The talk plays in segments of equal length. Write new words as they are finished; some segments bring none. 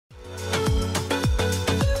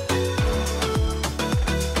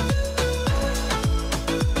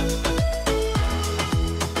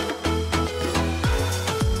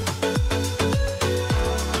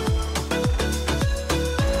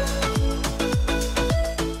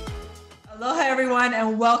everyone,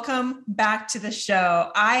 and welcome back to the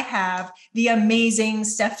show. I have the amazing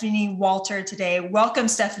Stephanie Walter today. Welcome,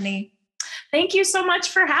 Stephanie. Thank you so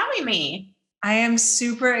much for having me. I am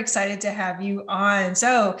super excited to have you on.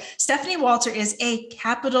 So, Stephanie Walter is a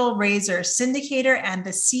capital raiser, syndicator, and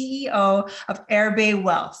the CEO of Erbe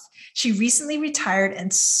Wealth. She recently retired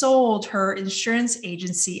and sold her insurance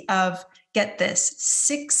agency of, get this,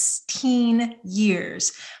 16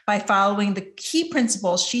 years by following the key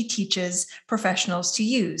principles she teaches professionals to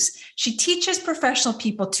use. She teaches professional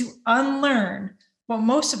people to unlearn what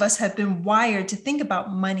most of us have been wired to think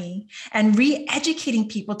about money and re-educating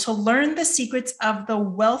people to learn the secrets of the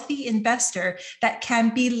wealthy investor that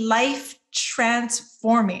can be life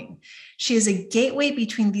transforming. She is a gateway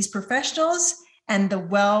between these professionals and the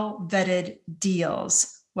well-vetted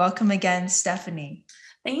deals. Welcome again, Stephanie.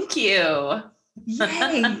 Thank you.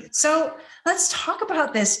 Yay. So let's talk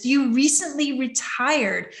about this. You recently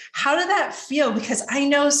retired. How did that feel? Because I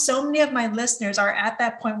know so many of my listeners are at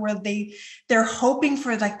that point where they're hoping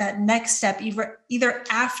for like that next step, either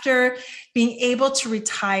after being able to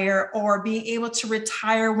retire or being able to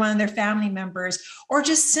retire one of their family members, or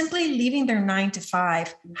just simply leaving their 9 to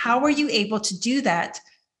 5. How were you able to do that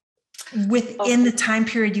within the time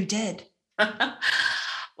period you did?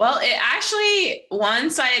 Well, it actually,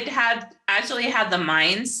 once I had the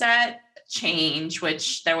mindset change,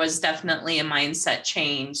 which there was definitely a mindset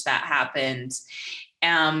change that happened.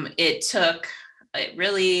 About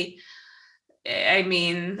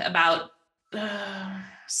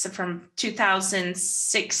from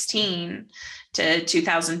 2016 to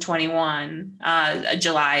 2021,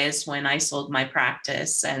 July is when I sold my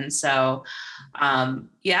practice. And so,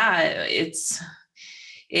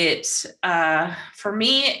 for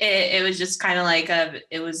me, it was just kind of like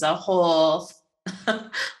it was a whole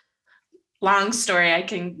long story. I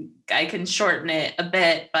can shorten it a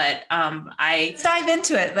bit, but let's dive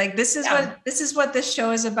into it. Like this is what this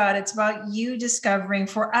show is about. It's about you discovering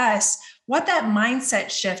for us what that mindset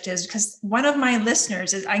shift is, because one of my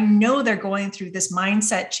listeners I know they're going through this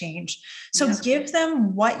mindset change. So give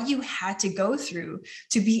them what you had to go through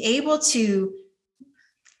to be able to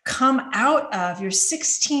come out of your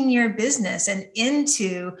 16-year business and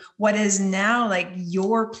into what is now like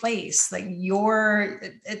your place, like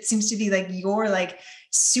it seems to be like your like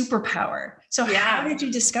superpower. So how did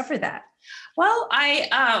you discover that? Well,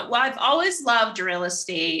 I've always loved real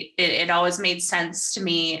estate. It always made sense to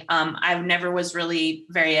me. I never was really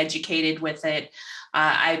very educated with it.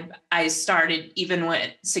 I started even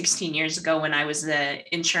 16 years ago when I was the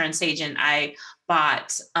insurance agent. I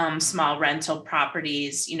bought small rental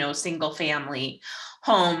properties, single family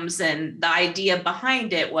homes. And the idea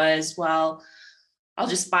behind it was, well, I'll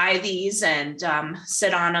just buy these and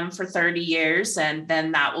sit on them for 30 years. And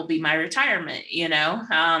then that will be my retirement,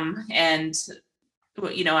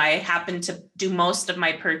 I happened to do most of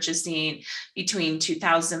my purchasing between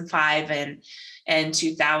 2005 and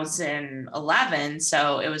 2011.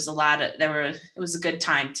 So it was it was a good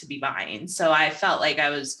time to be buying. So I felt like I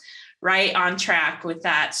was right on track with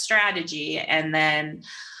that strategy. And then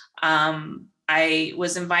I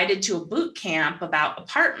was invited to a boot camp about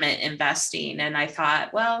apartment investing. And I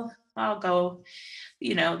thought, well, I'll go,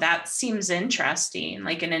 that seems interesting,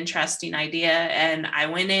 like an interesting idea. And I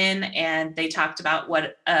went in and they talked about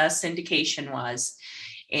what a syndication was.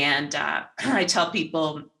 And I tell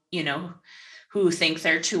people, who think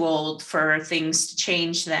they're too old for things to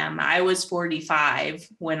change them. I was 45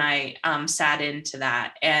 when I sat into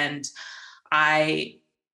that. And I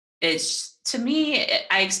explain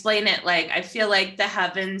it like, I feel like the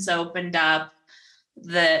heavens opened up,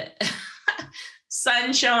 the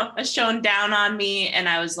sun shone down on me. And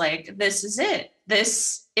I was like, this is it.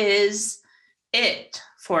 This is it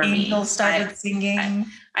for me. Angels started singing.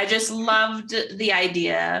 I just loved the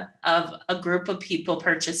idea of a group of people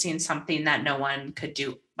purchasing something that no one could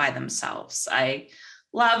do by themselves. I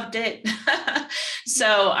loved it.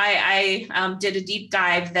 So I did a deep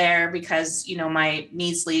dive there because, my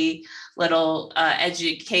measly little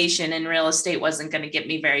education in real estate wasn't going to get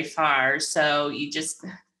me very far. So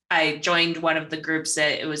I joined one of the groups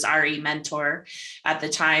that it was RE Mentor at the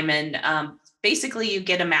time. And basically you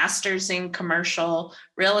get a master's in commercial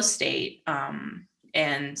real estate.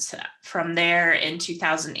 And from there in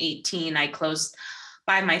 2018, I closed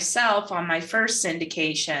by myself on my first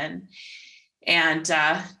syndication and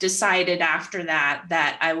decided after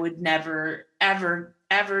that I would never, ever,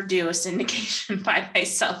 ever do a syndication by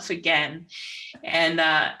myself again. And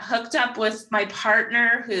hooked up with my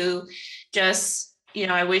partner who just,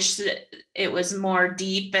 I wish that it was more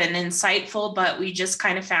deep and insightful, but we just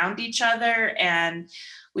kind of found each other and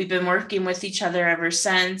we've been working with each other ever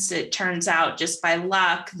since. It turns out just by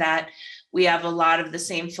luck that we have a lot of the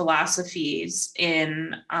same philosophies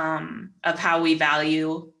in of how we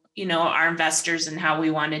value, our investors and how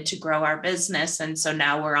we wanted to grow our business. And so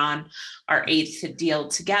now we're on our 8th deal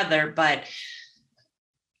together. But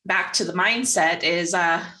back to the mindset is,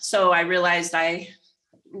 so I realized I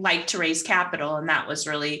like to raise capital, and that was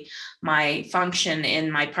really my function in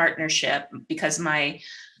my partnership, because my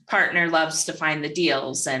partner loves to find the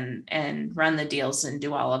deals and run the deals and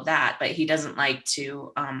do all of that, but he doesn't like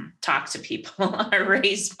to talk to people or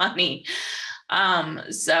raise money.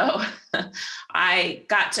 So I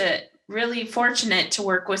got to really fortunate to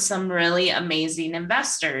work with some really amazing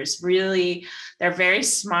investors. Really, they're very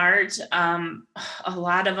smart. A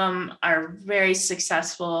lot of them are very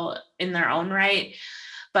successful in their own right,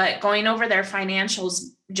 but going over their financials,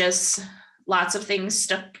 just lots of things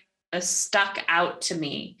stuck out to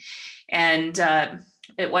me. And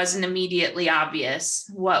it wasn't immediately obvious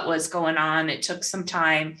what was going on. It took some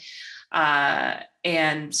time.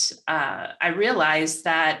 And I realized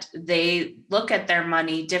that they look at their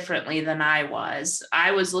money differently than I was.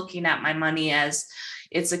 I was looking at my money as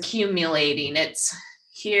it's accumulating.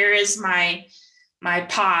 Here is my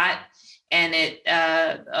pot, and it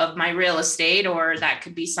of my real estate, or that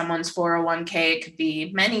could be someone's 401k. It could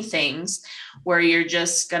be many things, where you're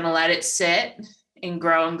just going to let it sit and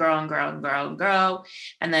grow and grow and grow and grow and grow.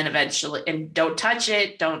 And then eventually, and don't touch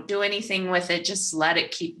it, don't do anything with it, just let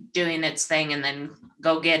it keep doing its thing, and then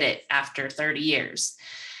go get it after 30 years.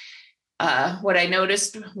 What I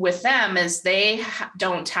noticed with them is they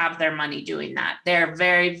don't have their money doing that. They're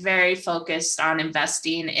very, very focused on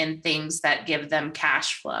investing in things that give them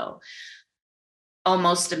cash flow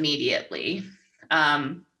almost immediately.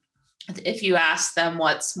 If you ask them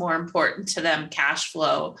what's more important to them, cash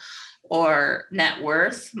flow or net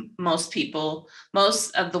worth, most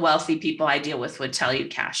of the wealthy people I deal with would tell you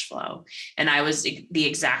cash flow. And I was the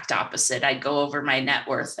exact opposite. I'd go over my net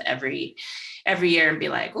worth every year and be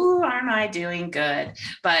like, "Ooh, aren't I doing good?"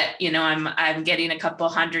 But I'm getting a couple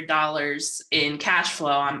 $100 in cash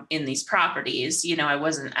flow in these properties. I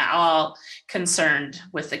wasn't at all concerned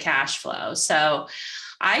with the cash flow. So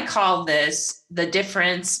I call this the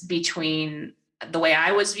difference between the way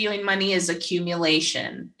I was viewing money is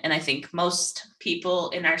accumulation. And I think most people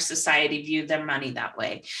in our society view their money that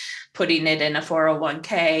way, putting it in a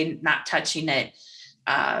 401k, not touching it,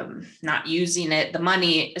 not using it. The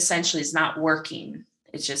money essentially is not working.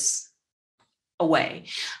 It's just away.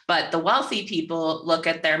 But the wealthy people look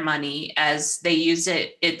at their money as they use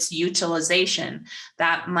it, its utilization.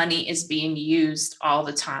 That money is being used all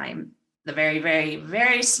the time. The very, very,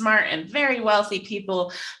 very smart and very wealthy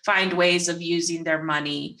people find ways of using their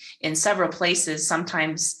money in several places,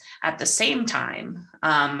 sometimes at the same time.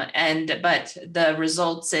 But the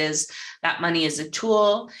results is that money is a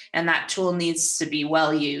tool, and that tool needs to be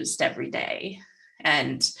well used every day.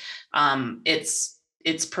 And it's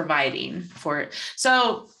providing for it.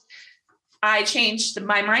 So I changed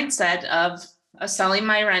my mindset of selling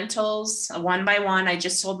my rentals one by one. I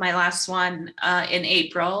just sold my last one in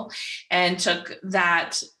April, and took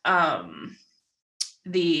that,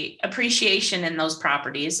 the appreciation in those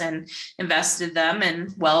properties, and invested them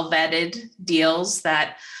in well-vetted deals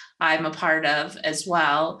that I'm a part of as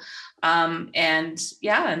well. And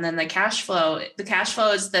then the cash flow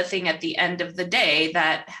is the thing at the end of the day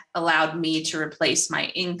that allowed me to replace my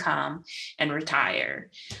income and retire.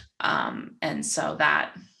 And so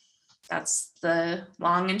that's the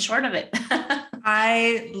long and short of it.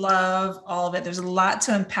 I love all of it. There's a lot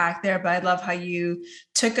to unpack there, but I love how you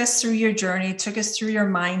took us through your journey, took us through your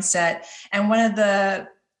mindset. And one of the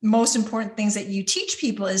most important things that you teach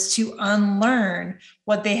people is to unlearn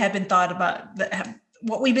what they have been thought about,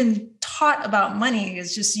 what we've been taught about money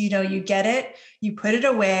is just, you get it, you put it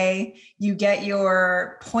away, you get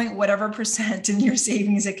your point whatever percent in your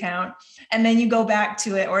savings account, and then you go back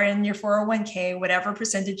to it, or in your 401k, whatever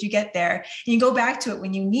percentage you get there, and you go back to it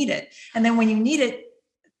when you need it. And then when you need it,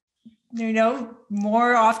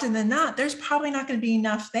 more often than not, there's probably not going to be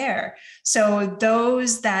enough there. So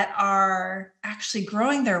those that are actually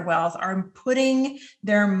growing their wealth are putting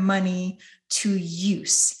their money to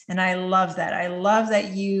use. And I love that. I love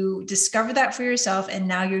that you discovered that for yourself, and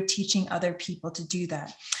now you're teaching other people to do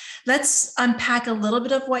that. Let's unpack a little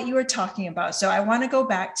bit of what you were talking about. So I want to go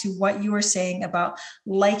back to what you were saying about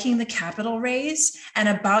liking the capital raise and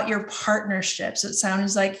about your partnership. So it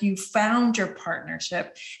sounds like you found your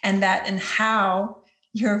partnership, and how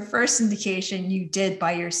your first syndication you did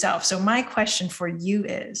by yourself. So my question for you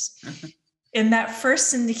is, in that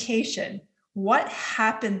first syndication, what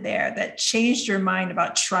happened there that changed your mind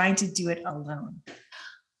about trying to do it alone?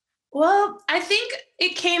 Well, I think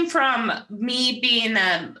it came from me being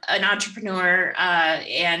an entrepreneur,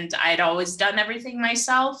 and I'd always done everything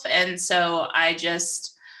myself. And so I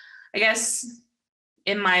guess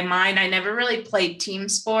in my mind, I never really played team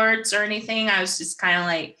sports or anything. I was just kind of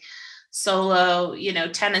like solo,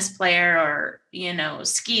 tennis player or,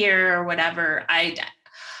 skier or whatever.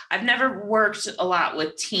 I've never worked a lot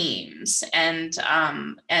with teams. And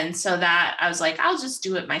so that I was like, I'll just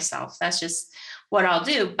do it myself. That's just what I'll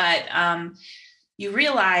do. But you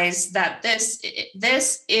realize that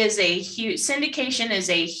this is a huge syndication is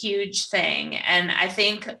a huge thing. And I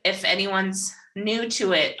think if anyone's new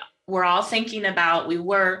to it, we were all thinking about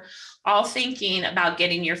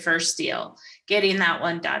getting your first deal, getting that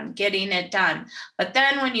one done, getting it done. But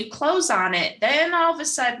then when you close on it, then all of a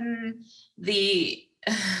sudden the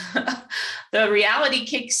the reality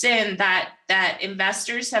kicks in that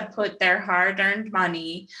investors have put their hard-earned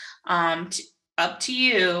money up to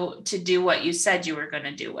you to do what you said you were going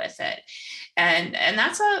to do with it. And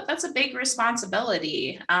that's a big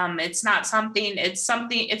responsibility. It's not something,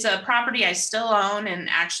 it's a property I still own and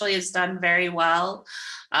actually has done very well.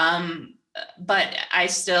 But I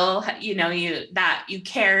still, you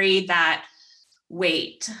carry that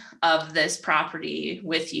weight of this property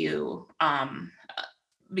with you.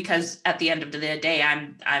 Because at the end of the day,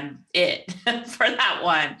 I'm it for that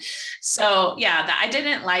one. So yeah, I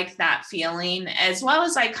didn't like that feeling, as well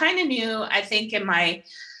as I kind of knew, I think in my,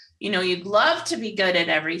 you'd love to be good at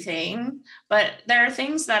everything, but there are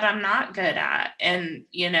things that I'm not good at. And,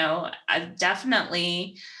 I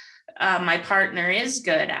definitely, my partner is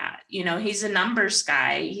good at, he's a numbers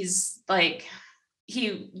guy. He's like,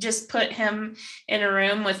 he just put him in a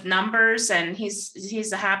room with numbers and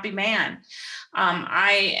he's a happy man.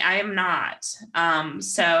 I am not.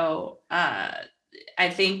 So I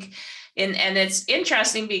think and it's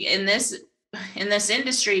interesting in this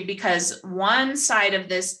industry, because one side of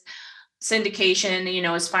this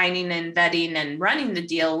syndication, is finding and vetting and running the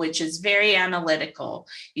deal, which is very analytical.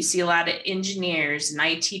 You see a lot of engineers and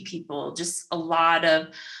IT people, just a lot of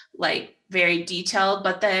like very detailed.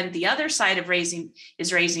 But then the other side of raising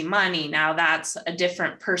money. Now that's a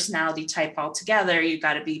different personality type altogether. You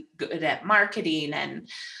got to be good at marketing and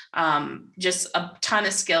just a ton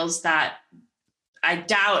of skills that I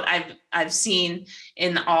doubt I've seen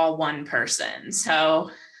in all one person. So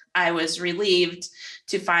I was relieved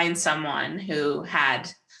to find someone who had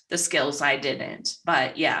the skills I didn't.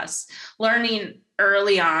 But yes, learning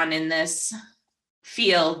early on in this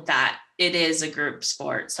field that it is a group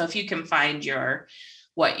sport. So if you can find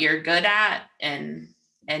what you're good at and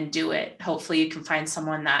do it, hopefully you can find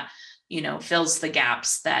someone that, fills the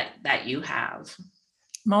gaps that you have.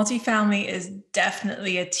 Multifamily is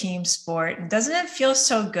definitely a team sport. And doesn't it feel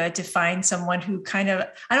so good to find someone who kind of,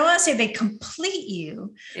 I don't want to say they complete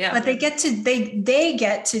you, but they get to do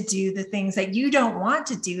the things that you don't want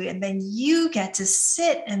to do. And then you get to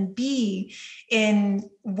sit and be in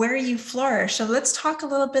where you flourish. So let's talk a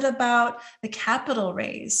little bit about the capital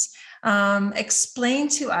raise. Explain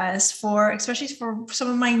to us, especially for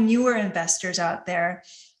some of my newer investors out there,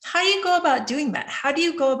 how do you go about doing that? How do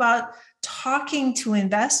you go about talking to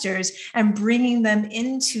investors and bringing them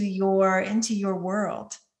into your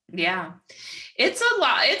world? Yeah, it's a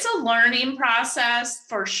lot. It's a learning process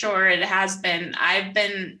for sure. It has been. I've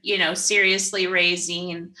been, seriously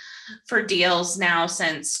raising for deals now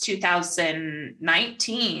since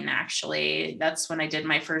 2019. Actually, that's when I did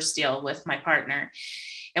my first deal with my partner,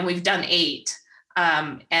 and we've done 8.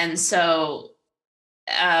 And so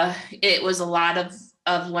it was a lot of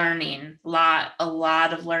learning, a lot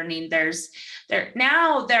of learning. There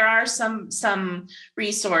are some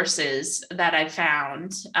resources that I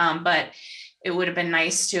found, but it would have been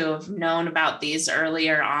nice to have known about these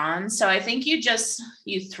earlier on. So I think you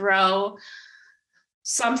throw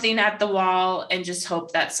something at the wall and just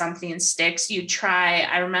hope that something sticks. You try.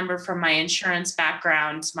 I remember from my insurance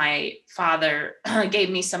background, my father gave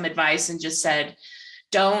me some advice and just said,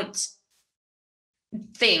 don't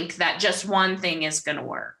think that just one thing is going to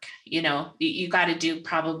work. You got to do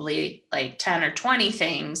probably like 10 or 20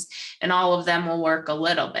 things and all of them will work a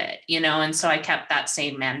little bit, and so I kept that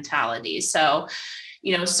same mentality. So,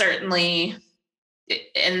 certainly.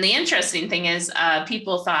 And the interesting thing is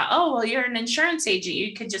people thought, oh, well, you're an insurance agent,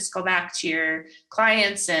 you could just go back to your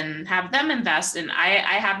clients and have them invest. And I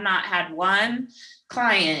have not had one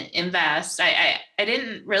client invest. I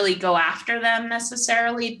didn't really go after them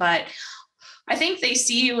necessarily, but I think they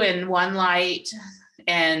see you in one light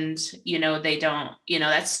and, they don't,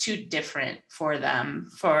 that's too different for them.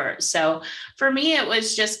 So for me, it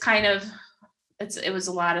was just kind of, it was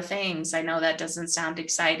a lot of things. I know that doesn't sound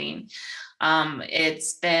exciting.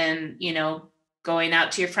 It's been, going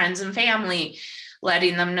out to your friends and family,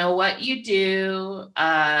 letting them know what you do.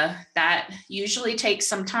 That usually takes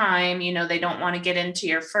some time. They don't want to get into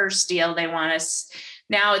your first deal. They want us.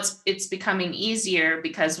 Now it's becoming easier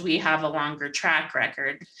because we have a longer track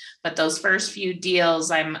record. But those first few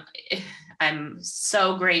deals, I'm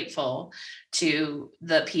so grateful to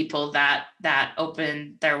the people that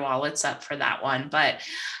opened their wallets up for that one. But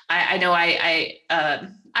I know I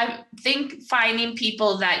think finding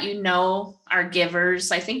people that are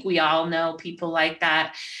givers. I think we all know people like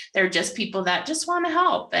that. They're just people that just want to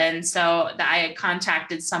help. And so I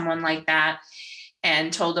contacted someone like that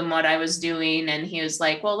and told him what I was doing. And he was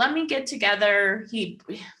like, well, let me get together.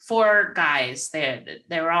 4 guys, they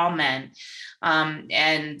were all men,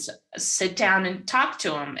 and sit down and talk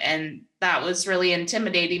to them. And that was really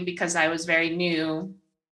intimidating because I was very new.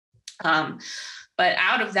 But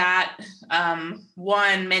out of that,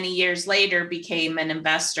 one many years later became an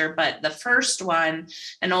investor. But the first one,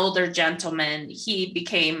 an older gentleman, he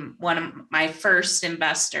became one of my first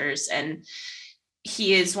investors. And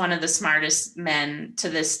he is one of the smartest men to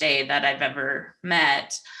this day that I've ever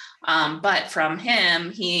met. But from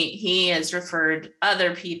him, he has referred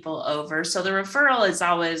other people over. So the referral is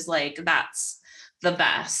always like, that's the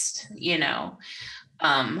best.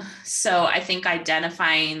 So I think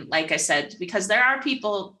identifying, like I said, because there are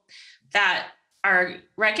people that are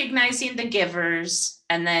recognizing the givers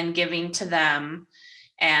and then giving to them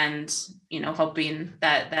and, hoping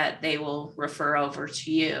that they will refer over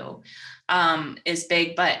to you, is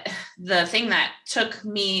big. But the thing that took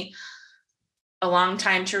me a long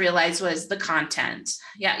time to realize was the content.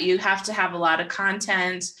 Yeah, you have to have a lot of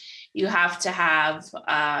content. You have to have,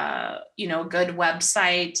 a good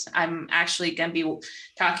website. I'm actually going to be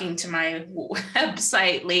talking to my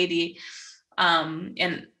website lady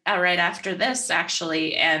and right after this,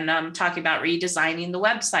 actually, and talking about redesigning the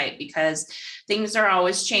website because things are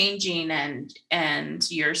always changing and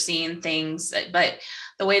you're seeing things. But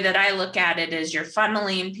the way that I look at it is you're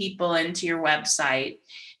funneling people into your website.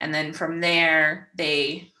 And then from there,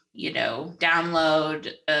 they,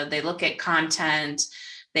 download, they look at content,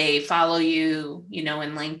 they follow you, in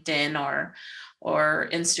LinkedIn or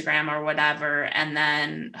Instagram or whatever. And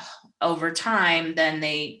then over time, then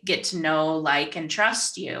they get to know, like, and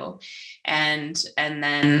trust you. And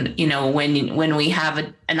then, when we have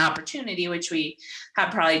an opportunity, which we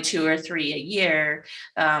have probably 2 or 3 a year,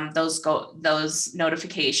 those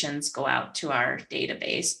notifications go out to our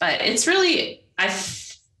database. But it's really, I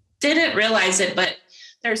didn't realize it, but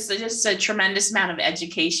there's just a tremendous amount of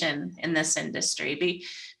education in this industry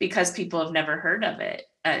because people have never heard of it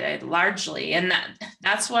largely. And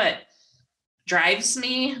that's what drives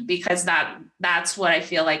me, because that's what I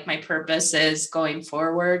feel like my purpose is going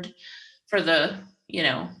forward for the,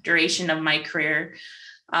 duration of my career,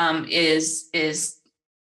 is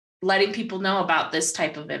letting people know about this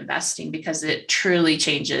type of investing because it truly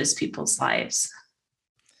changes people's lives.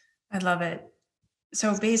 I love it.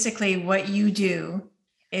 So basically what you do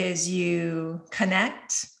is you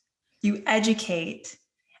connect, you educate,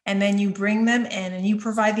 and then you bring them in and you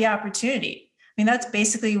provide the opportunity. I mean, that's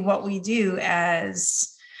basically what we do.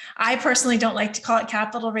 As I personally don't like to call it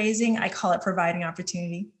capital raising. I call it providing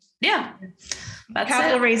opportunity. Yeah.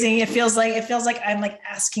 Capital raising, it feels like I'm like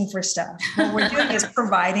asking for stuff. What we're doing is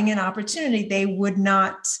providing an opportunity they would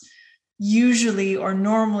not usually or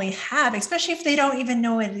normally have, especially if they don't even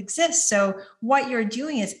know it exists. So what you're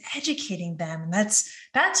doing is educating them. And that's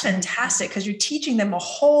fantastic because you're teaching them a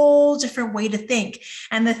whole different way to think.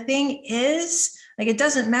 And the thing is, like, it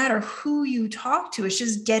doesn't matter who you talk to, it's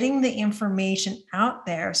just getting the information out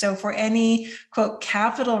there. So for any quote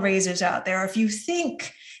capital raisers out there, if you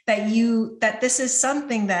think that this is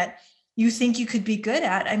something that you think you could be good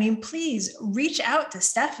at, I mean, please reach out to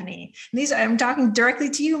Stephanie. I'm talking directly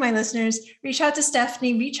to you, my listeners. Reach out to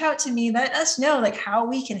Stephanie, reach out to me, let us know like how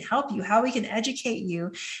we can help you, how we can educate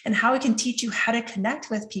you, and how we can teach you how to connect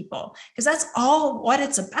with people. Because that's all what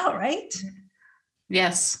it's about, right?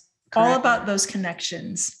 Yes. Correct. All about those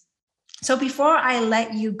connections. So before I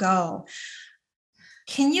let you go,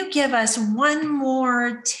 can you give us one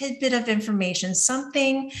more tidbit of information,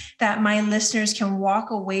 something that my listeners can walk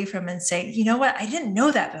away from and say, you know what, I didn't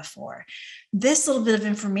know that before. This little bit of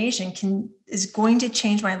information is going to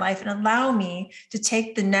change my life and allow me to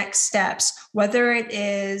take the next steps, whether it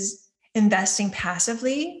is investing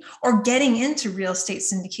passively or getting into real estate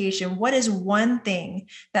syndication. What is one thing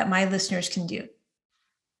that my listeners can do?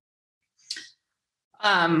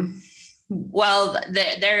 Well,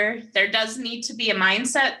 there does need to be a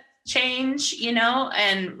mindset change,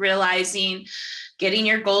 and realizing getting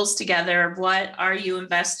your goals together of what are you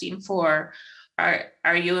investing for?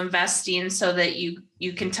 Are you investing so that you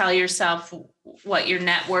can tell yourself what your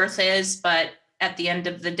net worth is, but at the end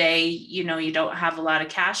of the day, you don't have a lot of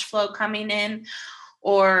cash flow coming in?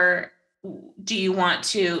 Or do you want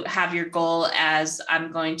to have your goal as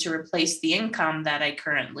I'm going to replace the income that I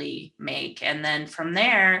currently make? And then from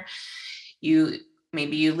there,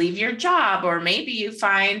 maybe you leave your job, or maybe you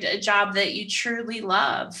find a job that you truly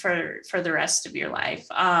love for the rest of your life.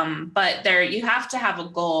 But you have to have a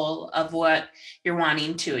goal of what you're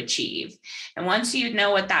wanting to achieve. And once you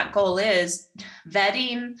know what that goal is,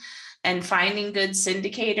 vetting and finding good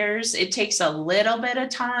syndicators, it takes a little bit of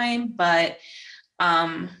time, but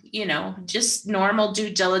just normal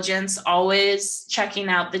due diligence, always checking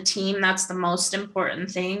out the team. That's the most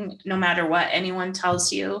important thing, no matter what anyone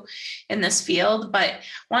tells you in this field. But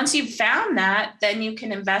once you've found that, then you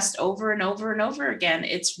can invest over and over and over again.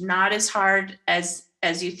 It's not as hard as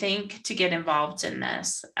you think to get involved in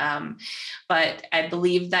this. But I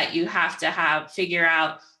believe that you have to figure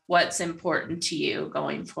out what's important to you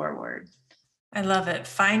going forward. I love it.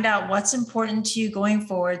 Find out what's important to you going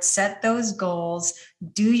forward, set those goals,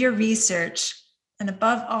 do your research, and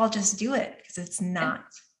above all, just do it, because it's not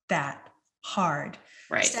that hard.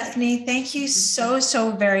 Right. Stephanie, thank you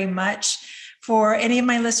so very much. For any of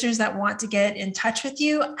my listeners that want to get in touch with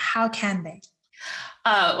you, how can they?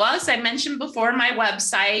 Well, as I mentioned before, my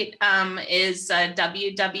website is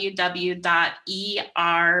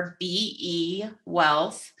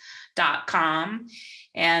www.erbewealth.com.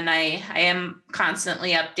 And I am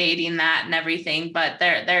constantly updating that and everything, but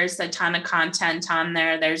there's a ton of content on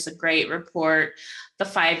there. There's a great report, the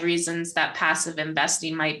 5 reasons that passive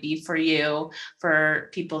investing might be for you, for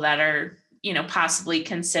people that are, possibly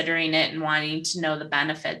considering it and wanting to know the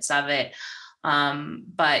benefits of it.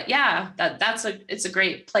 But yeah, it's a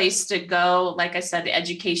great place to go. Like I said,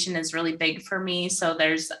 education is really big for me. So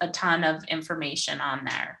there's a ton of information on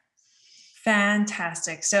there.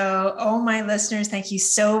 Fantastic. So, my listeners, thank you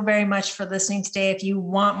so very much for listening today. If you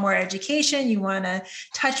want more education, you want to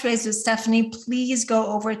touch base with Stephanie, please go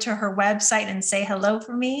over to her website and say hello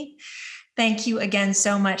for me. Thank you again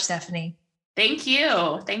so much, Stephanie. Thank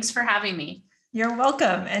you. Thanks for having me. You're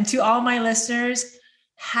welcome. And to all my listeners,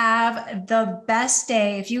 have the best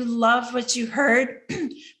day. If you love what you heard,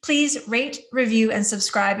 please rate, review, and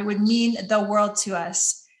subscribe. It would mean the world to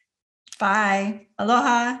us. Bye.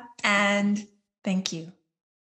 Aloha. And thank you.